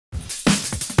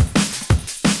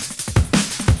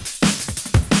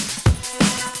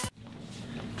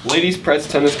Ladies Press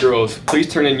Tennis Girls,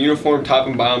 please turn in uniform top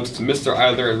and bottoms to Mr.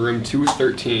 Eiler in room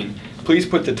 213. Please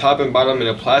put the top and bottom in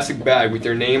a plastic bag with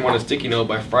your name on a sticky note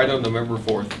by Friday, November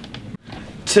 4th.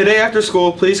 Today after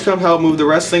school, please come help move the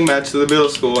wrestling mat to the middle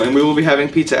school and we will be having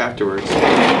pizza afterwards.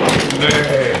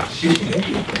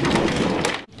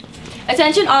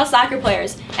 Attention all soccer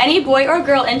players. Any boy or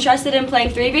girl interested in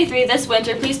playing 3v3 this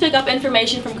winter, please pick up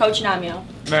information from Coach Namio.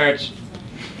 Merch.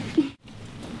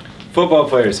 Football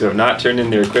players who have not turned in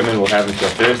their equipment will have until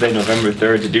Thursday, November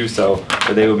 3rd to do so,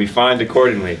 or they will be fined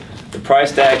accordingly. The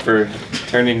price tag for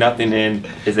turning nothing in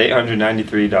is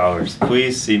 $893.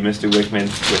 Please see Mr. Wickman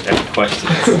with any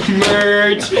questions.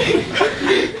 Merch!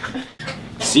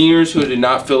 Seniors who did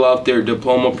not fill out their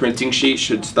diploma printing sheet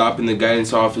should stop in the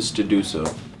guidance office to do so.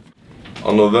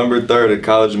 On November 3rd, a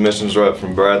college admissions rep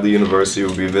from Bradley University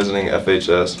will be visiting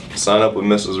FHS. Sign up with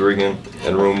Mrs. Regan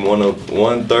in room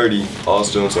 130. All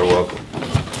students are welcome.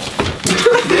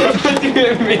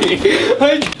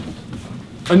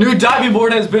 A new diving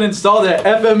board has been installed at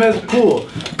FMS Pool.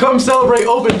 Come celebrate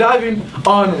open diving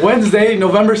on Wednesday,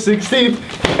 November 16th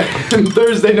and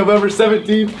Thursday, November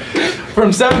 17th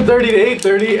from 7:30 to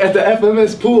 8:30 at the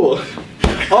FMS Pool.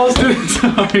 All students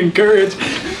are encouraged,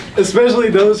 especially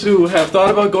those who have thought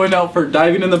about going out for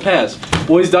diving in the past.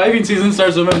 Boys diving season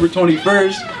starts November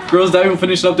 21st. Girls diving will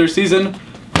finish up their season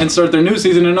and start their new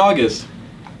season in August.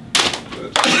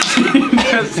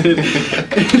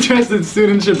 Interested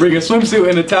students should bring a swimsuit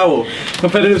and a towel.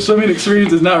 Competitive swimming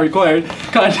experience is not required.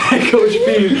 Contact Coach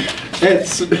Peen at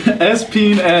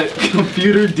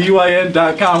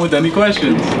speen@computerdyn.com with any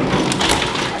questions.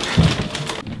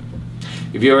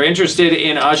 If you're interested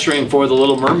in ushering for The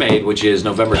Little Mermaid, which is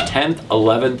November 10th,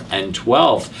 11th, and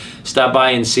 12th, stop by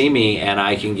and see me and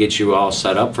I can get you all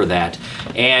set up for that.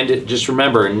 And just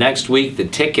remember, next week the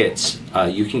tickets,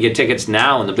 you can get tickets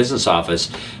now in the business office,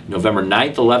 November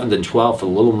 9th, 11th, and 12th for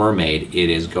The Little Mermaid. It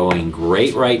is going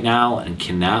great right now and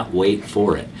cannot wait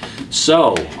for it.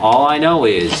 So, all I know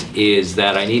is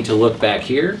that I need to look back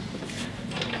here.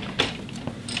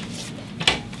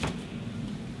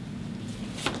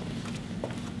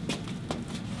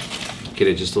 Get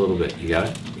it just a little bit. You got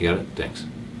it? You got it? Thanks.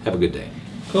 Have a good day.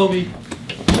 Kobe.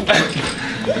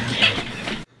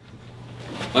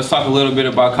 Let's talk a little bit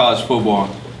about college football.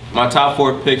 My top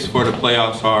 4 picks for the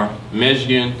playoffs are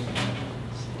Michigan,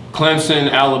 Clemson,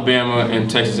 Alabama, and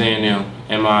Texas A&M.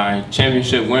 And my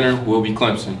championship winner will be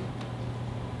Clemson.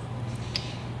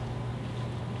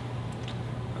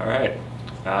 All right,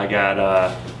 I got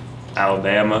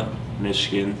Alabama,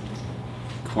 Michigan,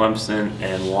 Clemson,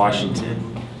 and Washington.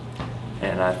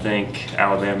 And I think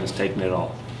Alabama's taking it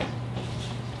all.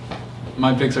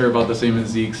 My picks are about the same as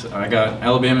Zeke's. I got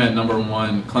Alabama at number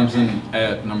 1, Clemson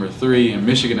at number 3, and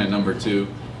Michigan at number 2.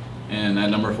 And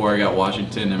at number 4, I got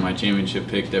Washington, and my championship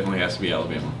pick definitely has to be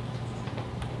Alabama.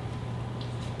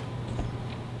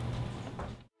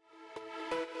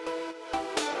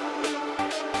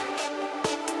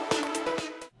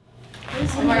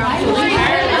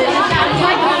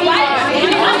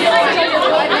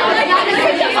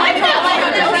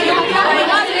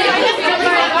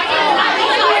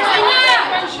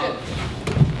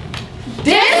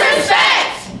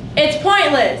 It's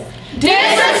pointless.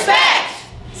 Disrespect!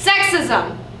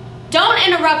 Sexism. Don't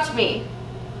interrupt me.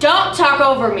 Don't talk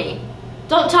over me.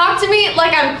 Don't talk to me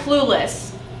like I'm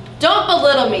clueless. Don't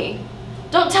belittle me.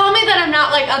 Don't tell me that I'm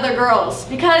not like other girls,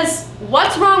 because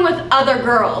what's wrong with other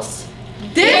girls?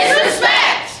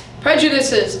 Disrespect!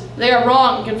 Prejudices. They are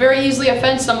wrong and can very easily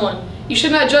offend someone. You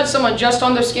should not judge someone just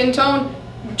on their skin tone,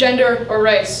 gender, or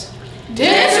race.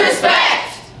 Disrespect!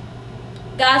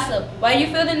 Gossip. Why do you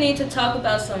feel the need to talk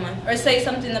about someone or say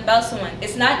something about someone?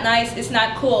 It's not nice, it's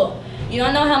not cool. You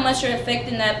don't know how much you're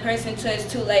affecting that person till it's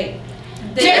too late.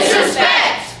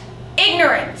 Disrespect!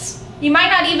 Ignorance. You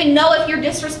might not even know if you're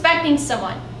disrespecting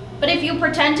someone. But if you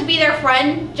pretend to be their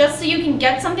friend just so you can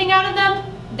get something out of them,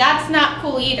 that's not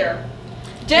cool either.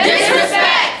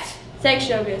 Disrespect! Sex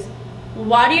showbiz.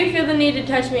 Why do you feel the need to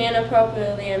touch me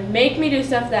inappropriately and make me do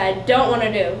stuff that I don't want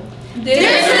to do?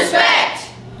 Disrespect!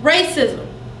 Racism.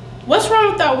 What's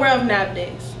wrong with our world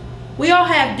nowadays? We all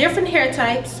have different hair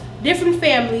types, different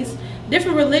families,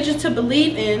 different religions to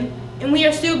believe in, and we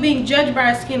are still being judged by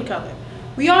our skin color.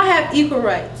 We all have equal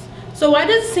rights. So why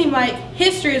does it seem like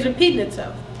history is repeating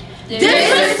itself?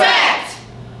 Disrespect!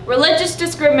 Religious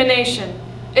discrimination.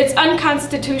 It's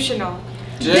unconstitutional.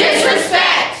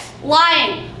 Disrespect!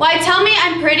 Lying. Why tell me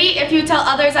I'm pretty if you tell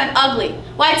others I'm ugly?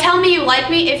 Why tell me you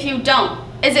like me if you don't?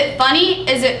 Is it funny?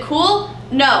 Is it cool?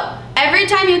 No. Every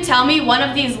time you tell me one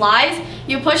of these lies,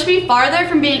 you push me farther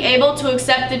from being able to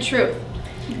accept the truth.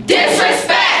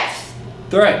 Disrespect!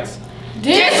 Threats.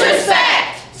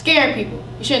 Disrespect! Scaring people.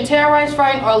 You shouldn't terrorize,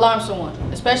 frighten, or alarm someone,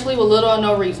 especially with little or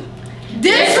no reason.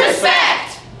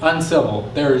 Disrespect! Uncivil.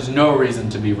 There is no reason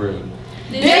to be rude.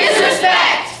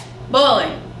 Disrespect!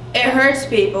 Bullying. It hurts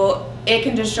people. It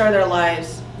can destroy their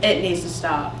lives. It needs to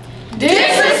stop.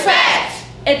 Disrespect!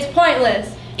 It's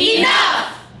pointless.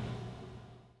 Enough!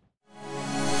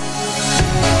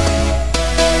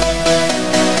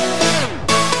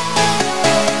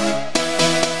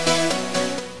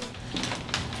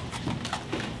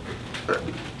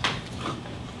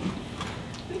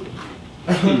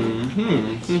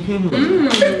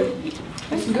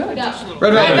 That's good.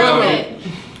 Red velvet.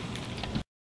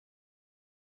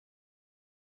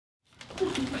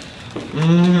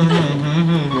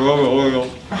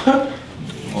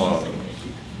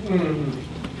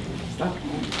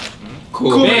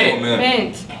 Cool. Mint. Man.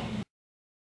 Mint.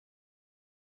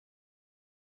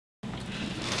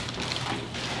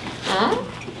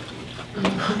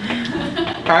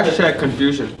 Hashtag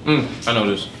confusion. I know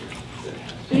this.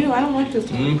 Ew, I don't like this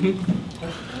one.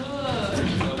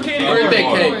 Birthday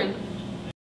cake.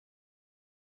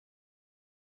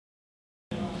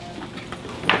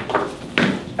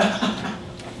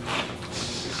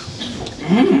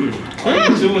 Why are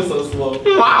you doing so slow?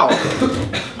 Wow.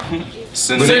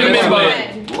 Cinnamon bun.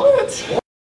 What?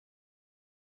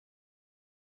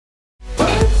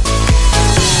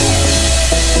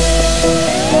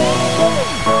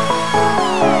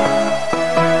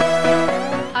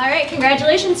 All right,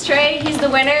 congratulations, Trey. He's the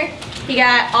winner. He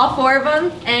got all 4 of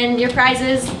them, and your prize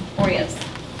is Oreos.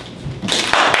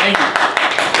 Thank you.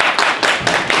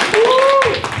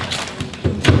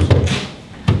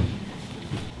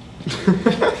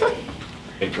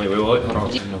 Wait, hold on. I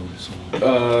know this one.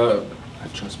 I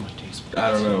trust my taste.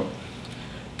 I don't know.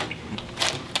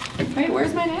 Wait,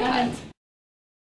 where's my dad?